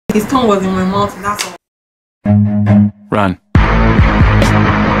His tongue was in my mouth and that's all. Run.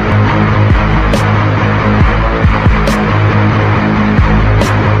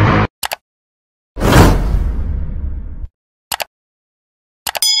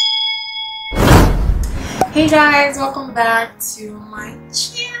 Hey guys, welcome back to my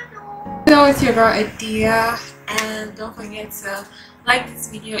channel. So it's your girl Adiah, and don't forget to like this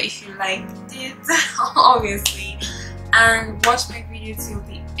video if you liked it, obviously, and watch my video till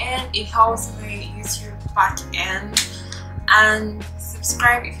the end. It helps my YouTube back end, and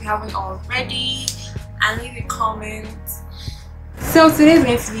subscribe if you haven't already, and leave a comment. So today is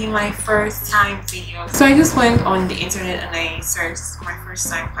going to be my first time video. So I just went on the internet and I searched my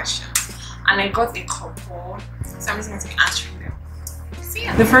first time questions, and I got a couple, so I'm just going to be answering them. So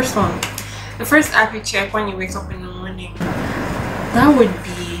yeah, the first one, the first app you check when you wake up in the morning, that would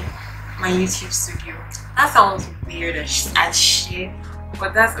be my YouTube studio. That sounds weird as shit,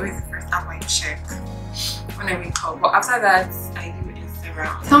 but that's always the first app I check when I wake up. But after that, I do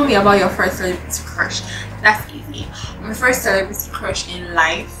Instagram. Tell me about your first celebrity crush. That's easy. My first celebrity crush in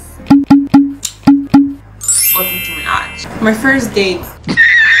life was Nicki Minaj. My first date.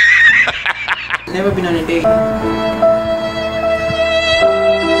 Never been on a date.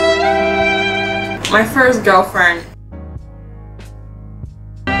 My first girlfriend.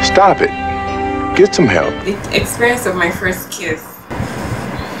 Stop it. Get some help. The experience of my first kiss.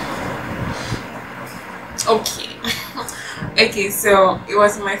 Okay. Okay, so it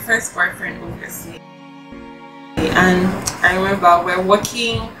was my first boyfriend, obviously. And I remember we're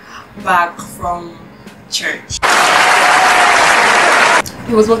walking back from church.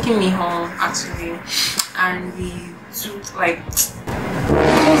 He was walking me home actually, and we took like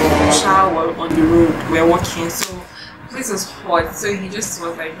a shower on the road. We were walking, so the place was hot, so he just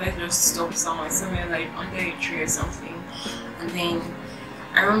was like, let's just stop somewhere like under a tree or something. And then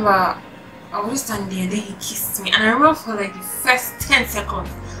I remember I was just standing there, and then he kissed me, and I remember for like the first 10 seconds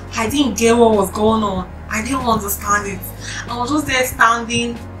I didn't get what was going on. I didn't understand it. I was just there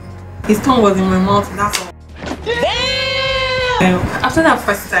standing. His tongue was in my mouth and that's all. After that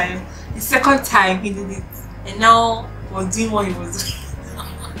first time, the second time he did it, and now was doing what he was doing.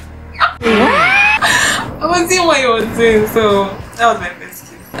 I was doing what he was doing, so that was my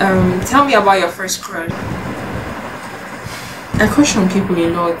first kiss. Tell me about your first crush. I crush on people a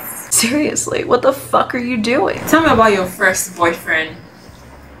lot. Seriously, what the fuck are you doing? Tell me about your first boyfriend.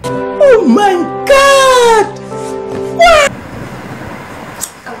 Oh my god! What?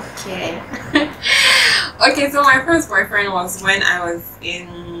 Okay. Okay, so my first boyfriend was when I was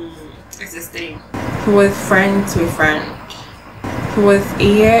in SS3. He was friend to a friend. He was a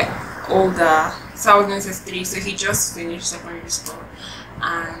year older, so I was in SS3, so he just finished secondary school.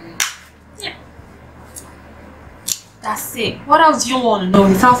 And yeah, that's it. What else do you want to know?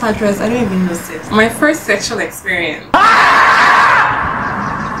 His house address, I don't even know it. My first sexual experience.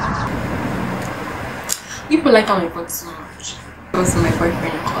 People like how we put so much. It was my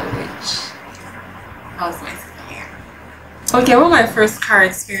boyfriend in college. That was my second year. Okay, well, my first car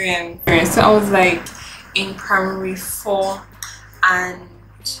experience. So I was like in primary 4, and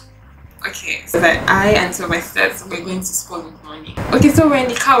okay, so that I and two of my sisters were going to school in the morning. Okay, so we're in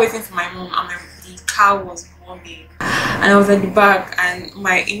the car waiting for my mom, and the car was warming, and I was at the back, and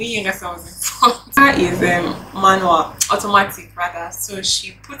my immediate younger son was in front. The car is manual, automatic rather, so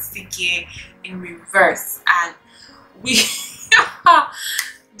she puts the gear in reverse, and we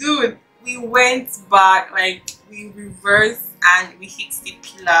dude, we went back, like we reversed and we hit the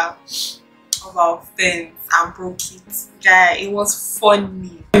pillar of our fence and broke it. Yeah, it was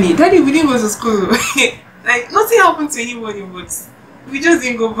funny. Daddy, we didn't go to school. Like nothing happened to anybody, but we just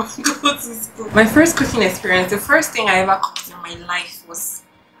didn't go to school. My first cooking experience, the first thing I ever cooked in my life was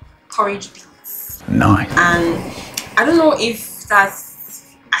porridge beans. Nice. And I don't know if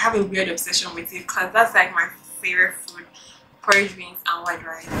that's, I have a weird obsession with it, because that's like my favorite food, porridge beans and white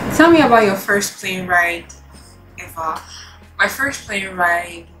rice. Tell me about your first plane ride ever. My first plane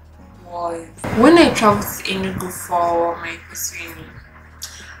ride was when I traveled to Enugu for my post-uni.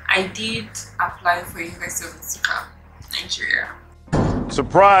 I did apply for University of Nigeria.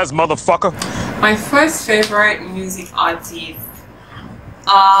 Surprise, motherfucker. My first favorite music artist.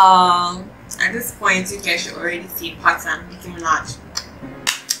 At this point, you guys should already see pattern, Nicki Minaj.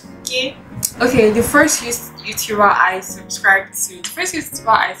 Okay, the first YouTuber I subscribed to,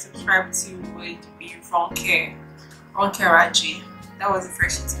 would be Ronke Raji. That was the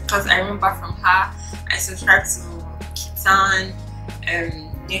first YouTuber, because I remember from her I subscribed to Kitan,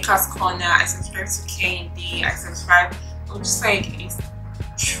 Nika's Corner, I subscribed to KD, I subscribed, it was just like a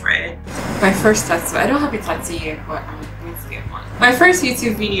thread. My first tattoo, I don't have a tattoo yet, but I'm going to get one. My first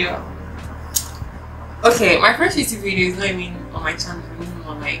YouTube video. Okay, my first YouTube video is not even on my channel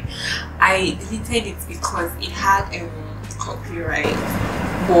anymore. Like, I deleted it because it had copyright.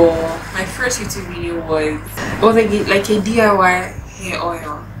 But my first YouTube video was like a DIY hair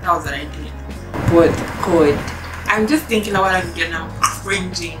oil. That was what I did. But God, I'm just thinking about it again. I'm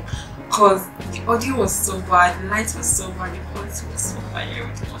cringing because the audio was so bad, the lights was so bad, the quality was so bad,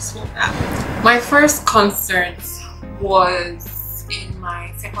 everything was so bad. My first concert was in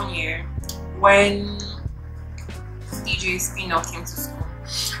my second year when DJ Spinner came to school.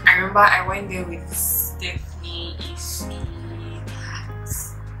 I remember I went there with Stephanie, Ify,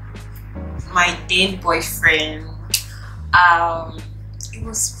 my then boyfriend. It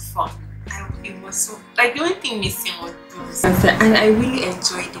was fun. It was so, like, the only thing missing was those, and I really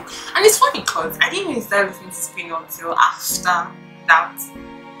enjoyed it. And it's funny because I didn't even start listening to Spinner until after that,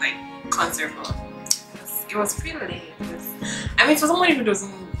 like, concert. It was pretty late. I mean, for someone who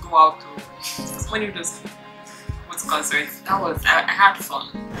doesn't go out, for someone who doesn't go to concerts, I had fun.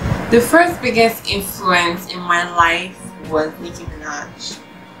 The first biggest influence in my life was Nicki Minaj.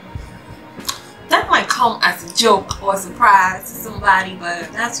 That might come as a joke or a surprise to somebody,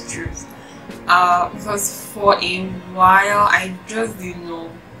 but that's the truth. Because for a while I just didn't know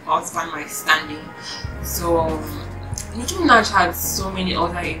how to find my standing. So Nicki Minaj had so many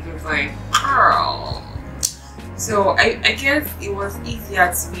other idols, like, girl. So I guess it was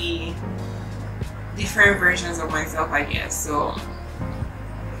easier to be different versions of myself, I guess. So,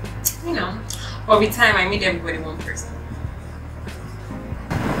 you know, over time I made everybody one person.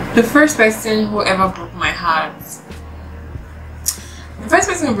 The first person who ever broke my heart. The first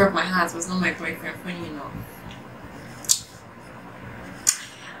person who broke my heart was not my boyfriend, funny enough.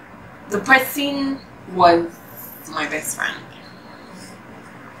 The person was my best friend.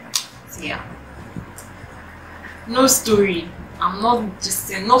 So yeah. No story. I'm not just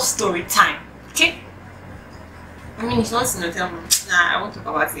saying no story time. Okay? I mean, if you want to know, tell me. Nah, I won't talk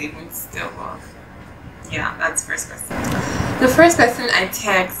about it even still, but yeah, that's the first person. The first person I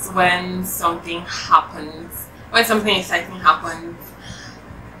text when something happens, when something exciting happens,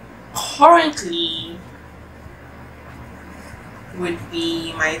 currently would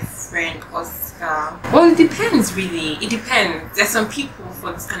be my friend Oscar. Well, it depends, really. It depends. There's some people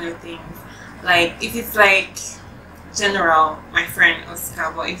for this kind of things. Like, if it's like general, my friend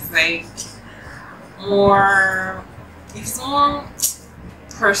Oscar, but if it's more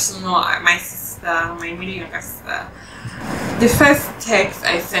personal, my sister, my immediate younger sister. The first text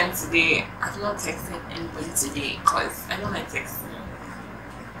I sent today, I've not texted anybody today because I don't like texting.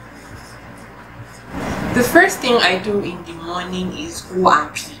 The first thing I do in the morning is go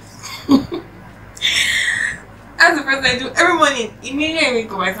and pee. That's the first thing I do every morning. Immediately I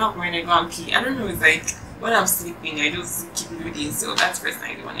wake up, I start when I go and pee. I don't know, it's like when I'm sleeping, I just keep reading. So that's the first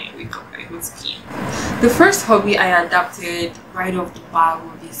thing I do when I wake up, I go to pee. The first hobby I adapted right off the bat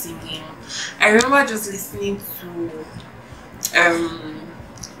would be singing. I remember just listening to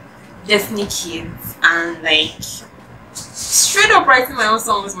Destiny Kids and like straight up writing my own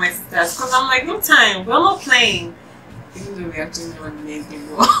songs with my sisters because I'm like, no time, we're not playing, even though we actually know what the name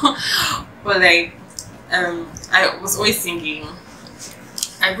anymore. But like I was always singing.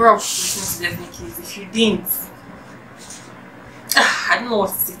 I grew up listening to Destiny Kids. If you didn't, I don't know what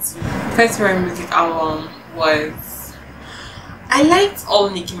to say to you. First favorite music album was, I liked all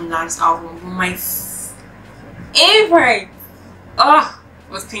Nicki Minaj's albums, but my favorite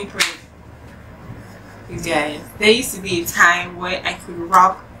was Pink Print. You guys, there used to be a time where I could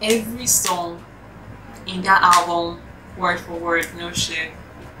rap every song in that album word for word, no shit.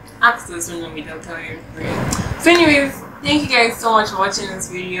 Ask those who know me, they'll tell you. So anyways, thank you guys so much for watching this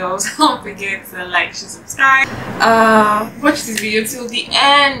video. Don't forget to like, share, subscribe. Watch this video till the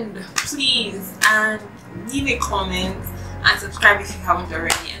end, please, and leave a comment and subscribe if you haven't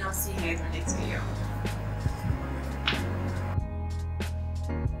already, and I'll see you guys in the next video.